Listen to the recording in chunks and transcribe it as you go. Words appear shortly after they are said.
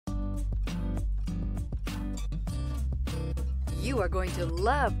You are going to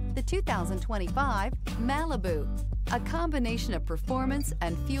love the 2025 Malibu. A combination of performance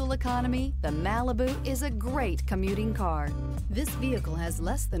and fuel economy, the Malibu is a great commuting car. This vehicle has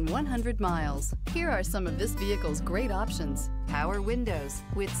less than 100 miles. Here are some of this vehicle's great options: power windows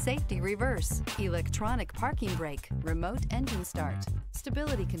with safety reverse, electronic parking brake, remote engine start,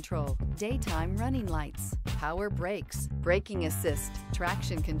 stability control, daytime running lights, power brakes, braking assist,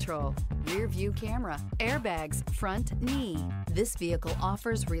 traction control, rear view camera, airbags, front knee. This vehicle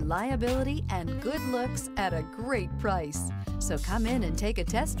offers reliability and good looks at a great price. So come in and take a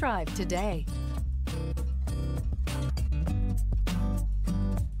test drive today.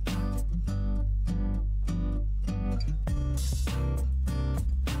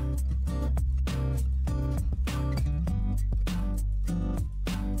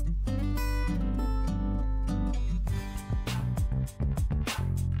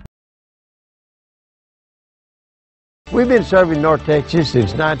 We've been serving North Texas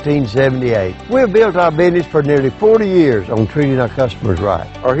since 1978. We've built our business for nearly 40 years on treating our customers right.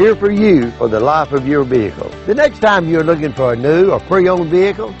 Are here for you for the life of your vehicle. The next time you're looking for a new or pre-owned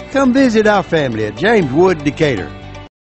vehicle, come visit our family at James Wood Decatur.